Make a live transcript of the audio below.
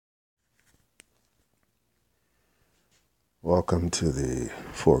Welcome to the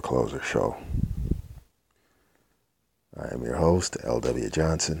Foreclosure Show. I am your host, L.W.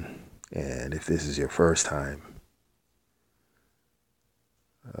 Johnson, and if this is your first time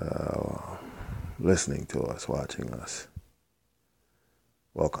listening to us, watching us,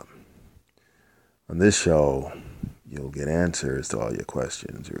 welcome. On this show, you'll get answers to all your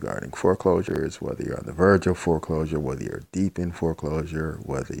questions regarding foreclosures, whether you're on the verge of foreclosure, whether you're deep in foreclosure,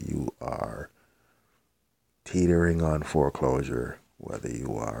 whether you are teetering on foreclosure, whether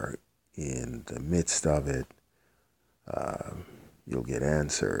you are in the midst of it. You'll get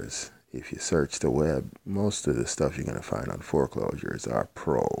answers. If you search the web, most of the stuff you're going to find on foreclosures are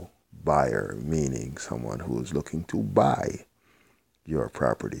pro buyer, meaning someone who is looking to buy your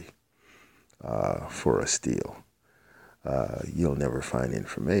property for a steal. You'll never find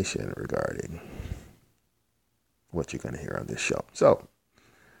information regarding what you're going to hear on this show. So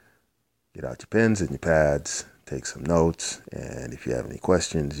get out your pens and your pads, take some notes, and if you have any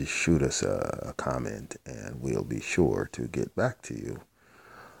questions, you shoot us a comment, and we'll be sure to get back to you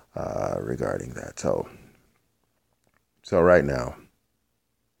regarding that. So right now,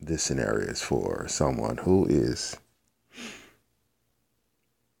 this scenario is for someone whose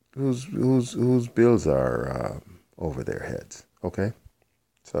bills are over their heads. Okay,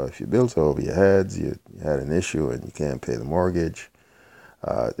 so if your bills are over your heads, you had an issue and you can't pay the mortgage.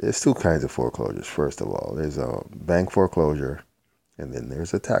 There's two kinds of foreclosures. First of all, there's a bank foreclosure, and then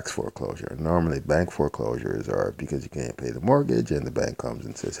there's a tax foreclosure. Normally, bank foreclosures are because you can't pay the mortgage, and the bank comes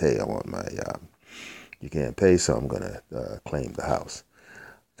and says, "Hey, I want my you can't pay, so I'm gonna claim the house."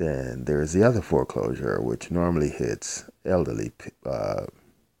 Then there's the other foreclosure, which normally hits elderly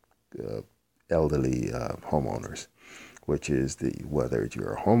homeowners, which is whether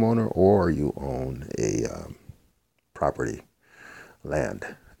you're a homeowner or you own a property,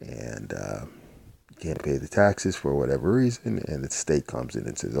 land, and you can't pay the taxes for whatever reason, and the state comes in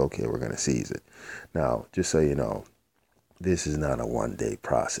and says, okay, we're going to seize it. Now, just so you know, this is not a one-day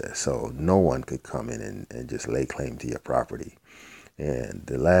process, so no one could come in and just lay claim to your property. And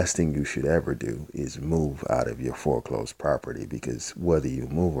the last thing you should ever do is move out of your foreclosed property, because whether you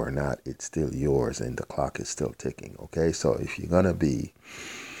move or not, it's still yours and the clock is still ticking. Okay, so if you're going to be,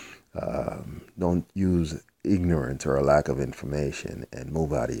 don't use ignorance or a lack of information and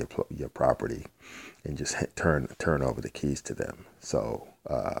move out of your property and just turn over the keys to them. So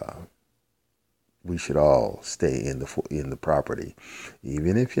we should all stay in the property,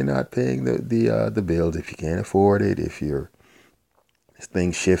 even if you're not paying the bills. If you can't afford it, if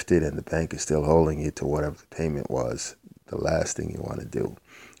things shifted and the bank is still holding you to whatever the payment was, the last thing you want to do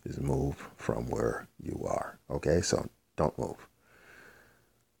is move from where you are. Okay, so don't move.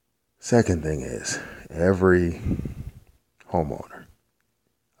 Second thing is, every homeowner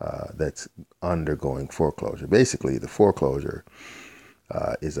that's undergoing foreclosure, basically the foreclosure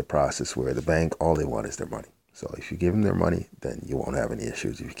is a process where the bank, all they want is their money. So if you give them their money, then you won't have any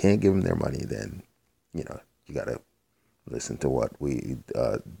issues. If you can't give them their money, then you got to listen to what you've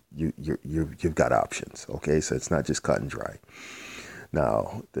got options. Okay, so it's not just cut and dry.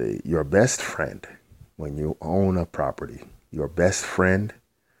 Now, your best friend, when you own a property, your best friend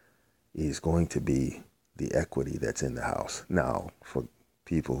is going to be the equity that's in the house. Now, for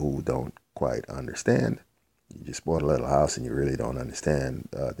people who don't quite understand, you just bought a little house and you really don't understand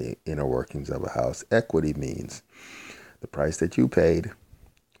the inner workings of a house. Equity means the price that you paid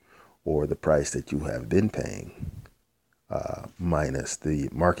or the price that you have been paying minus the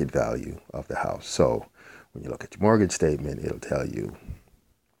market value of the house. So when you look at your mortgage statement, it'll tell you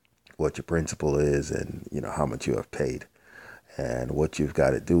what your principal is and how much you have paid. And what you've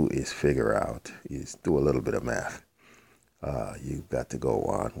got to do is do a little bit of math. You've got to go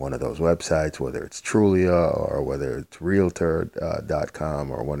on one of those websites, whether it's Trulia or whether it's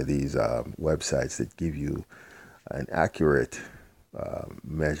Realtor.com or one of these websites that give you an accurate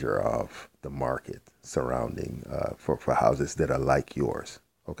measure of the market surrounding for houses that are like yours.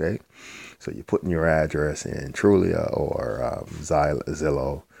 Okay, so you put in your address in Trulia or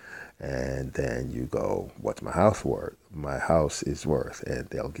Zillow, and then you go, what's my house worth? My house is worth, and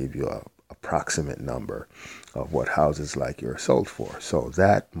they'll give you a approximate number of what houses like yours sold for. So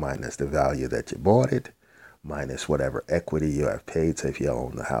that minus the value that you bought it, minus whatever equity you have paid. So if you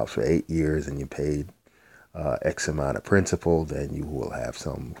own the house for 8 years and you paid X amount of principal, then you will have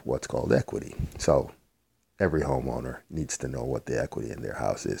what's called equity. So every homeowner needs to know what the equity in their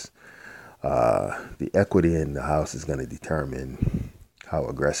house is. The equity in the house is going to determine how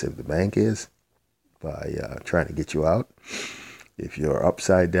aggressive the bank is by trying to get you out. If you're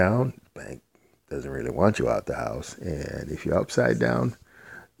upside down, the bank doesn't really want you out the house. And if you're upside down,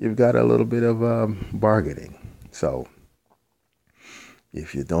 you've got a little bit of bargaining. So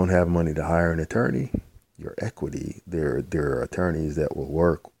If you don't have money to hire an attorney, your equity, there are attorneys that will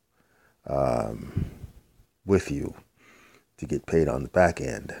work with you to get paid on the back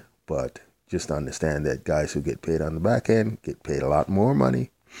end. But just understand that guys who get paid on the back end get paid a lot more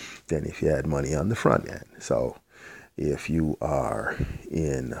money than if you had money on the front end. So if you are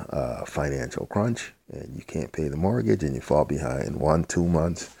in a financial crunch and you can't pay the mortgage and you fall behind 1-2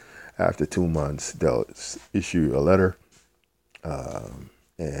 months, after 2 months, they'll issue you a letter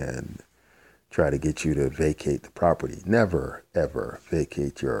and try to get you to vacate the property. Never, ever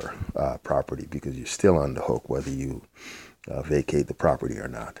vacate your property, because you're still on the hook whether you vacate the property or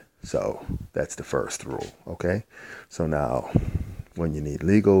not. So that's the first rule, okay? So now, when you need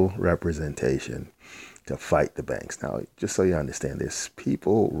legal representation to fight the banks. Now, just so you understand, there's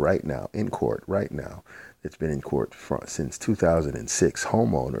people right now in court, that's been in court since 2006,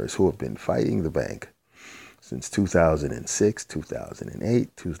 homeowners who have been fighting the bank since 2006,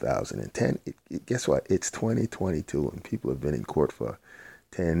 2008, 2010. Guess what? It's 2022, and people have been in court for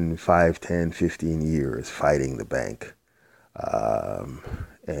 5, 10, 15 years fighting the bank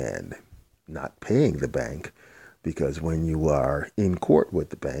and not paying the bank, because when you are in court with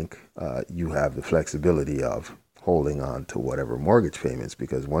the bank, you have the flexibility of holding on to whatever mortgage payments,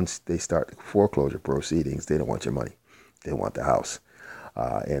 because once they start foreclosure proceedings, they don't want your money. They want the house.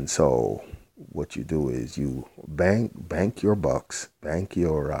 And so what you do is you bank your bucks, bank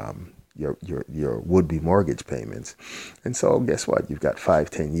your would-be mortgage payments. And so guess what? You've got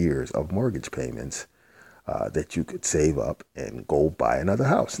 5-10 years of mortgage payments that you could save up and go buy another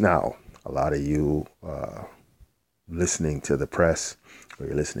house. Now, a lot of you listening to the press, or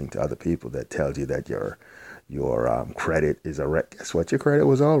you're listening to other people that tells you that your credit is a wreck. Guess what? Your credit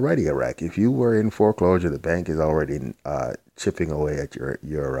was already a wreck. If you were in foreclosure, the bank is already chipping away at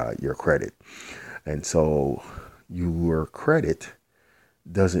your credit. And so your credit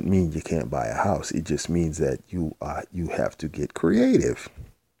doesn't mean you can't buy a house. It just means that you have to get creative.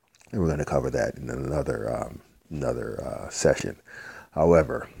 And we're going to cover that in another session.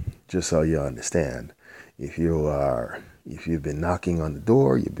 However, just so you understand, if you've been knocking on the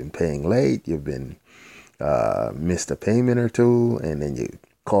door, you've been paying late, you've been missed a payment or two, and then you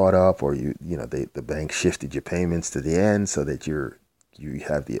caught up, or the bank shifted your payments to the end so that you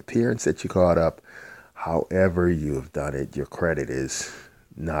have the appearance that you caught up. However you have done it, your credit is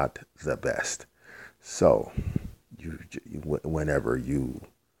not the best. So whenever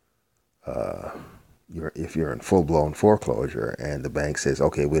if you're in full-blown foreclosure and the bank says,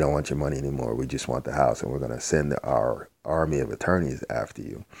 okay, we don't want your money anymore, we just want the house, and we're going to send our army of attorneys after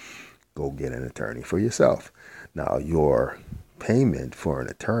you, go get an attorney for yourself. Now, your payment for an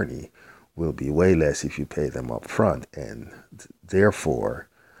attorney will be way less if you pay them up front, and therefore,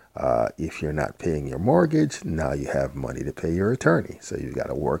 if you're not paying your mortgage, now you have money to pay your attorney. So you've got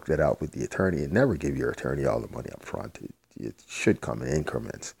to work that out with the attorney, and never give your attorney all the money up front. It should come in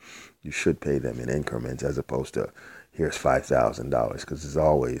increments. You should pay them in increments, as opposed to here's $5,000, because there's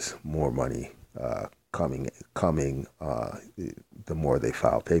always more money coming the more they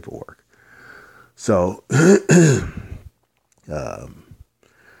file paperwork. So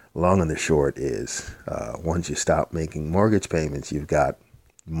long and the short is, once you stop making mortgage payments, you've got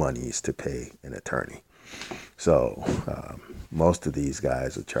monies to pay an attorney. So most of these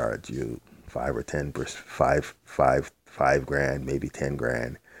guys will charge you $5,000, maybe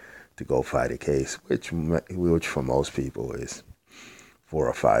 $10,000 to go fight a case, which for most people is 4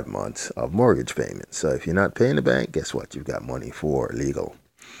 or 5 months of mortgage payments. So if you're not paying the bank, guess what? You've got money for legal,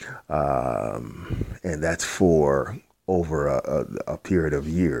 and that's for over a period of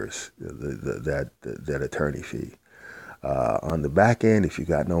years. That attorney fee. On the back end, if you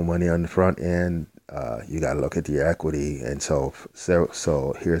got no money on the front end, you got to look at your equity. And so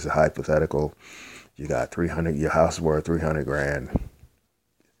here's a hypothetical: you got your house is worth $300,000.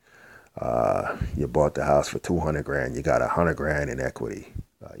 You bought the house for $200,000. You got $100,000 in equity.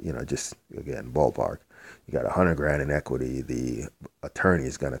 Just again, ballpark. You got $100,000 in equity. The attorney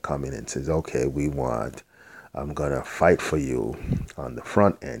is going to come in and says, "Okay, I'm going to fight for you on the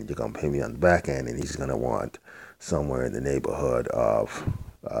front end. You're going to pay me on the back end," and he's going to want somewhere in the neighborhood of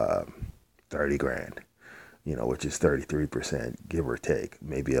 $30,000. Which is 33%, give or take,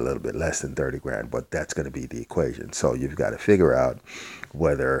 maybe a little bit less than $30,000, but that's going to be the equation. So you've got to figure out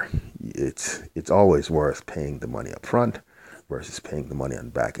whether it's always worth paying the money up front versus paying the money on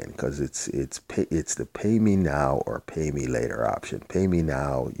the back end, because it's the pay me now or pay me later option. Pay me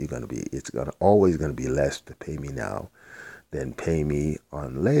now, always going to be less to pay me now than pay me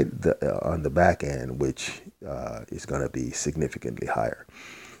on the back end, which is going to be significantly higher.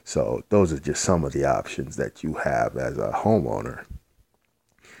 So those are just some of the options that you have as a homeowner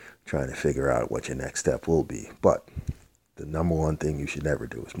trying to figure out what your next step will be. But the number one thing you should never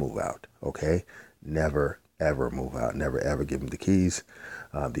do is move out, okay? Never, ever move out. Never, ever give them the keys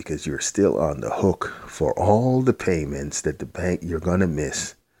because you're still on the hook for all the payments that the bank you're going to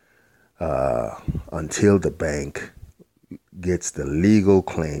miss until the bank gets the legal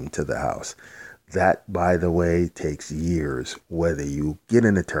claim to the house. That, by the way, takes years, whether you get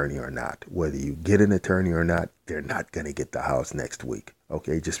an attorney or not. Whether you get an attorney or not, they're not going to get the house next week.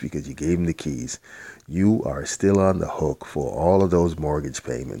 Okay, just because you gave them the keys, you are still on the hook for all of those mortgage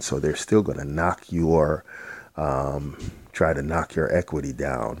payments. So they're still going to try to knock your equity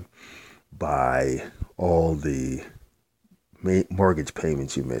down by all the mortgage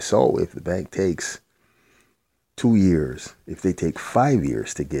payments you miss. So if the bank takes 2 years, if they take 5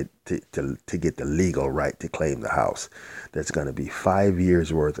 years to get to get the legal right to claim the house, that's going to be 5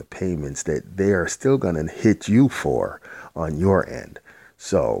 years worth of payments that they are still going to hit you for on your end.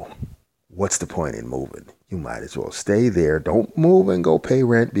 So what's the point in moving? You might as well stay there. Don't move and go pay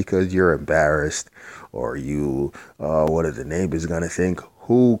rent because you're embarrassed or what are the neighbors going to think?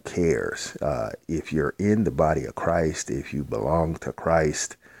 Who cares? If you're in the body of Christ, if you belong to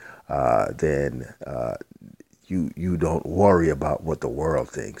Christ, then you don't worry about what the world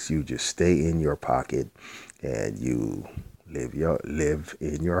thinks. You just stay in your pocket and you live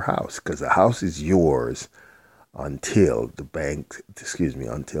in your house, because the house is yours until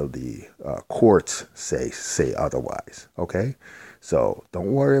until the courts say otherwise. Okay, so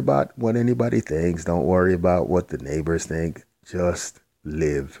don't worry about what anybody thinks. Don't worry about what the neighbors think. Just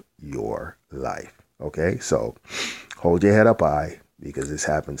live your life. Okay, so hold your head up high, because this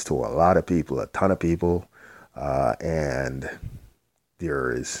happens to a lot of people, a ton of people. And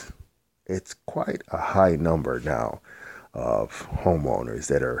it's quite a high number now of homeowners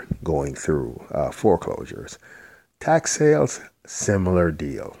that are going through foreclosures. Tax sales, similar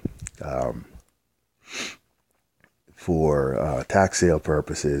deal. For tax sale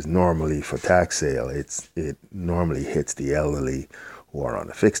purposes, normally for tax sale, it normally hits the elderly who are on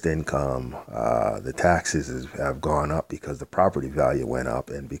a fixed income. The taxes have gone up because the property value went up,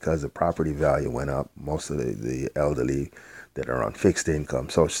 and because the property value went up, most of the elderly that are on fixed income,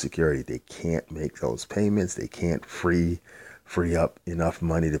 Social Security, they can't make those payments. They can't free up enough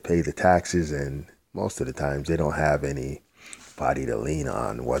money to pay the taxes, and most of the times they don't have anybody to lean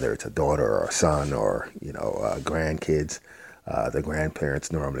on, whether it's a daughter or a son or grandkids. The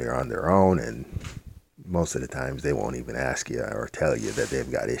grandparents normally are on their own, and most of the times they won't even ask you or tell you that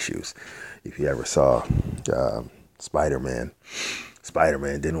they've got issues. If you ever saw Spider-Man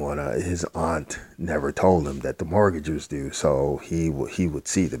didn't want to, his aunt never told him that the mortgage was due, so he would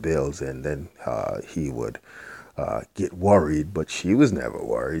see the bills, and then he would get worried, but she was never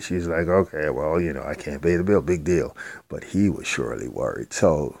worried. She's like, okay, well, I can't pay the bill, big deal. But he was surely worried.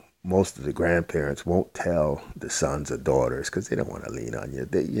 So most of the grandparents won't tell the sons or daughters because they don't want to lean on you.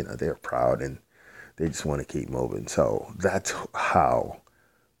 They're proud and they just want to keep moving. So that's how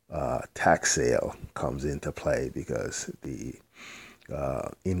tax sale comes into play, because the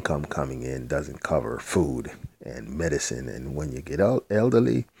income coming in doesn't cover food and medicine. And when you get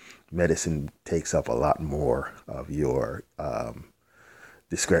elderly, medicine takes up a lot more of your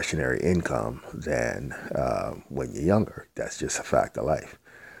discretionary income than when you're younger. That's just a fact of life.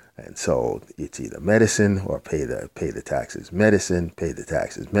 And so it's either medicine or pay the taxes. Medicine, pay the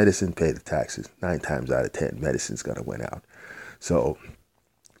taxes. Medicine, pay the taxes. 9 times out of 10, medicine's going to win out. So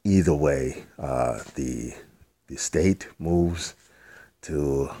either way, the state moves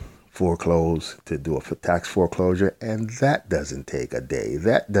to foreclose, to do a tax foreclosure, and that doesn't take a day.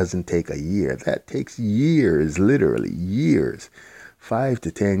 That doesn't take a year. That takes years, literally years, 5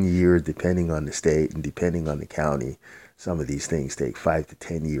 to 10 years, depending on the state and depending on the county. Some of these things take 5 to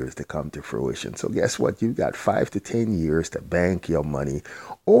 10 years to come to fruition. So guess what? You've got 5 to 10 years to bank your money,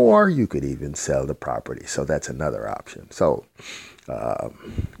 or you could even sell the property. So that's another option. So,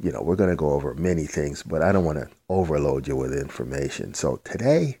 we're going to go over many things, but I don't want to overload you with information. So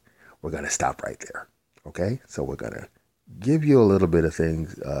today we're going to stop right there. Okay. So we're going to give you a little bit of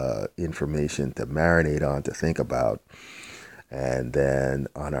things, information to marinate on, to think about. And then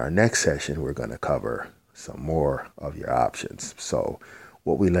on our next session, we're going to cover some more of your options. So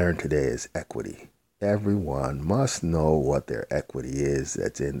what we learned today is equity. Everyone must know what their equity is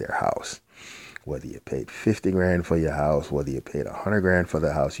that's in their house. Whether you paid 50 grand for your house, whether you paid 100 grand for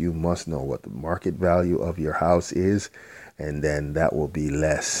the house, you must know what the market value of your house is. And then that will be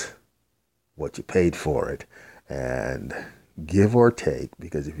less what you paid for it. And give or take,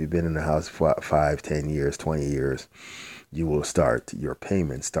 because if you've been in the house for 5, 10 years, 20 years, you will your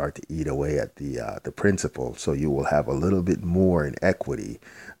payments start to eat away at the principal. So you will have a little bit more in equity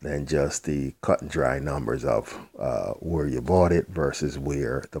than just the cut and dry numbers of where you bought it versus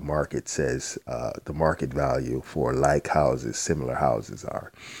where the market says the market value for like houses, similar houses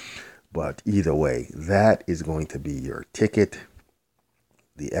are. But either way, that is going to be your ticket.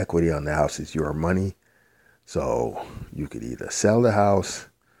 The equity on the house is your money. So you could either sell the house,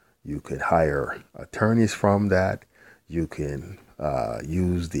 you could hire attorneys from that, you can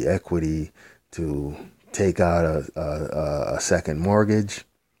use the equity to take out a second mortgage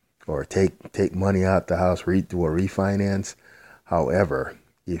or take money out the house, do a refinance. However,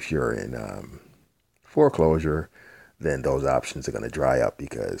 if you're in foreclosure, then those options are going to dry up,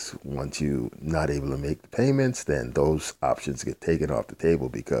 because once you're not able to make the payments, then those options get taken off the table,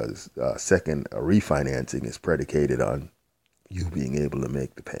 because second refinancing is predicated on you being able to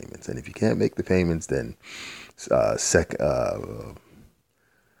make the payments. And if you can't make the payments, then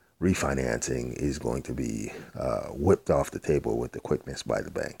refinancing is going to be whipped off the table with the quickness by the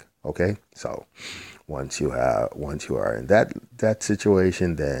bank. Okay, so once you are in that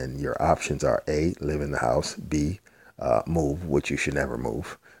situation, then your options are: A, live in the house; B, move, which you should never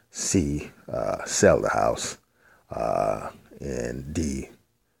move; C, sell the house; and D,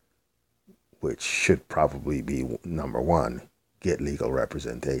 which should probably be number one, get legal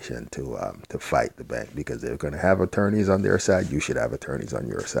representation to fight the bank, because they're going to have attorneys on their side. You should have attorneys on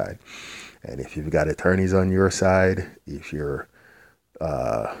your side. And if you've got attorneys on your side, if you're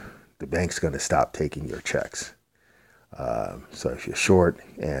the bank's going to stop taking your checks. So if you're short,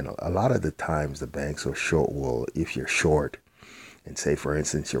 and a lot of the times the banks if you're short, and say, for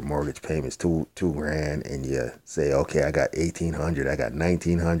instance, your mortgage payment's two grand, and you say, okay, I got 1,800, I got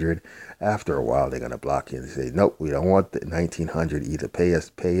 1,900. After a while, they're gonna block you and say, nope, we don't want the 1,900. Either pay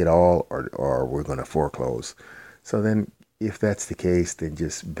it all, or we're gonna foreclose. So then, if that's the case, then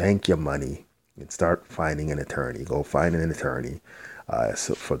just bank your money and start finding an attorney. Go find an attorney.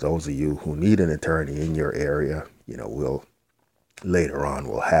 So for those of you who need an attorney in your area, later on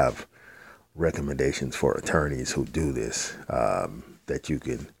we'll have recommendations for attorneys who do this, that you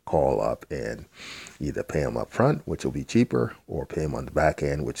can call up and either pay them up front, which will be cheaper, or pay them on the back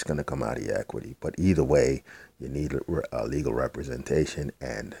end, which is going to come out of your equity. But either way, you need a legal representation.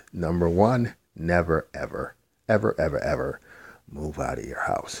 And number one, never, ever, ever, ever, ever move out of your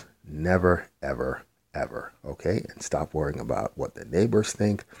house. Never, ever, ever. Okay? And stop worrying about what the neighbors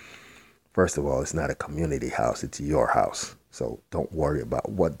think. First of all, it's not a community house. It's your house. So don't worry about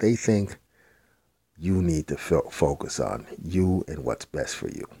what they think. You need to focus on you and what's best for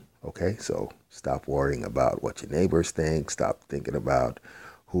you. Okay? So stop worrying about what your neighbors think. Stop thinking about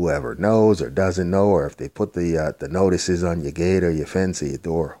whoever knows or doesn't know, or if they put the notices on your gate or your fence or your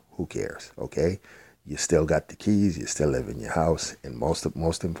door. Who cares? Okay? You still got the keys. You still live in your house. And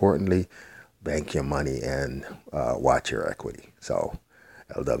most importantly, bank your money and watch your equity. So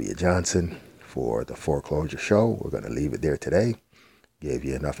L.W. Johnson for the Foreclosure Show. We're going to leave it there today. Gave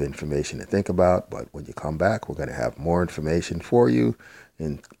you enough information to think about, but when you come back, we're going to have more information for you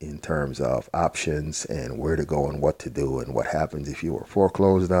in terms of options and where to go and what to do, and what happens if you were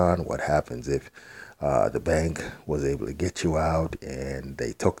foreclosed on, what happens if the bank was able to get you out and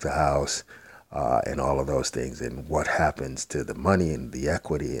they took the house, and all of those things, and what happens to the money and the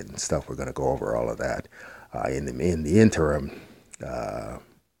equity and stuff. We're going to go over all of that. In the interim,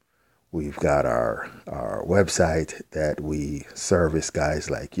 we've got our website that we service guys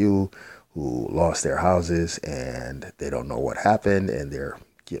like you who lost their houses and they don't know what happened, and they're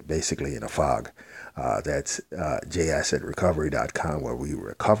basically in a fog. That's jassetrecovery.com, where we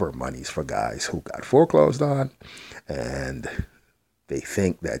recover monies for guys who got foreclosed on and they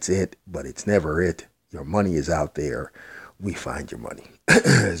think that's it, but it's never it. Your money is out there. We find your money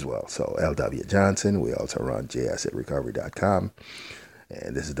as well. So L.W. Johnson. We also run jassetrecovery.com.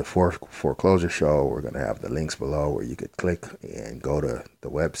 And this is the Foreclosure Show. We're going to have the links below where you could click and go to the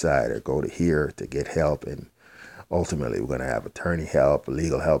website or go to here to get help. And ultimately, we're going to have attorney help,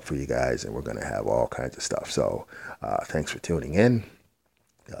 legal help for you guys, and we're going to have all kinds of stuff. So thanks for tuning in.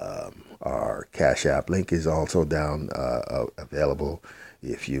 Our Cash App link is also down available.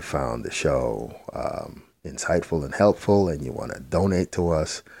 If you found the show insightful and helpful and you want to donate to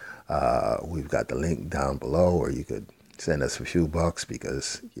us, we've got the link down below, or you could send us a few bucks,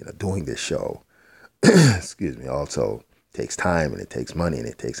 because doing this show excuse me, also takes time, and it takes money, and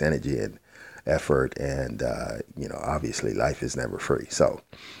it takes energy and effort, and obviously life is never free. So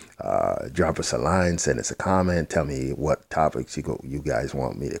drop us a line, send us a comment, tell me what topics you guys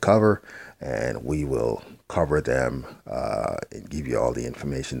want me to cover, and we will cover them and give you all the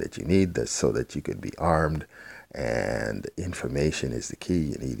information that you need so that you could be armed. And information is the key.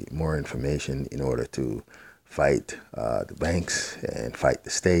 You need more information in order to fight the banks and fight the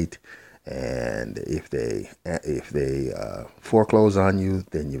state. And if they foreclose on you,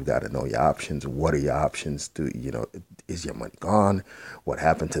 then you've got to know your options. What are your options? Is your money gone? What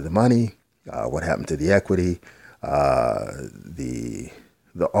happened to the money? What happened to the equity?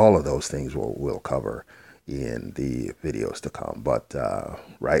 All of those things we'll cover in the videos to come. But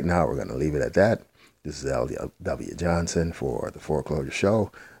right now we're going to leave it at that. This is L.W. Johnson for the Foreclosure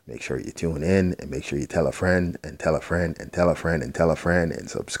Show. Make sure you tune in and make sure you tell a friend and tell a friend and tell a friend and tell a friend and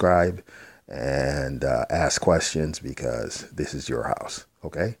subscribe and ask questions, because this is your house,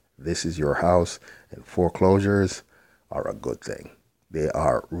 okay? This is your house, and foreclosures are a good thing. They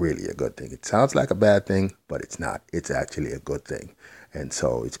are really a good thing. It sounds like a bad thing, but it's not. It's actually a good thing. And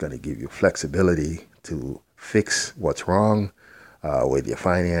so it's going to give you flexibility to fix what's wrong with your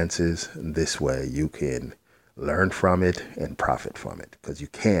finances. And this way you can learn from it and profit from it, because you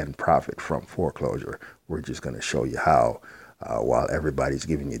can profit from foreclosure. We're just going to show you how. While everybody's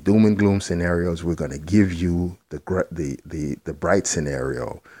giving you doom and gloom scenarios, we're going to give you the bright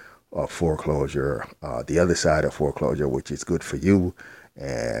scenario of foreclosure, the other side of foreclosure, which is good for you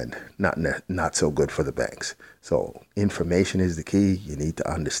and not so good for the banks. So information is the key. You need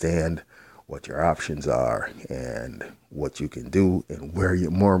to understand what your options are and what you can do, and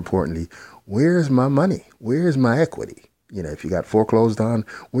more importantly, where's my money? Where's my equity? If you got foreclosed on,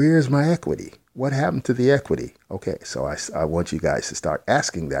 where's my equity? What happened to the equity? Okay, so I want you guys to start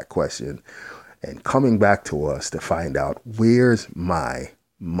asking that question and coming back to us to find out, where's my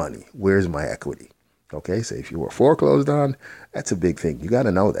money? Where's my equity? Okay, so if you were foreclosed on, that's a big thing. You got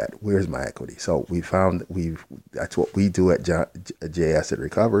to know that. Where's my equity? So that's what we do at J Asset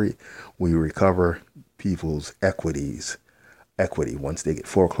Recovery. We recover people's equity once they get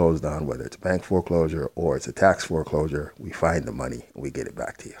foreclosed on, whether it's a bank foreclosure or it's a tax foreclosure. We find the money and we get it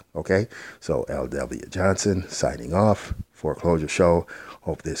back to you. Okay, so L.W. Johnson signing off. Foreclosure Show.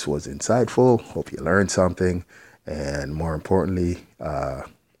 Hope this was insightful. Hope you learned something, and more importantly,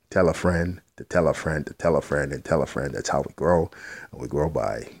 tell a friend to tell a friend to tell a friend and tell a friend. That's how we grow. And we grow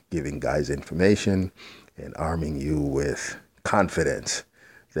by giving guys information and arming you with confidence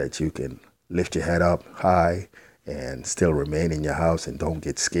that you can lift your head up high and still remain in your house, and don't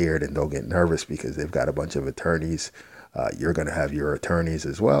get scared and don't get nervous because they've got a bunch of attorneys. You're going to have your attorneys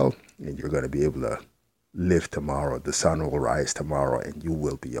as well, and you're going to be able to live tomorrow. The sun will rise tomorrow and you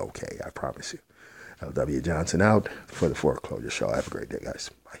will be okay. I promise you. L.W. Johnson out for the Foreclosure Show. Have a great day,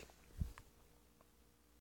 guys. Bye.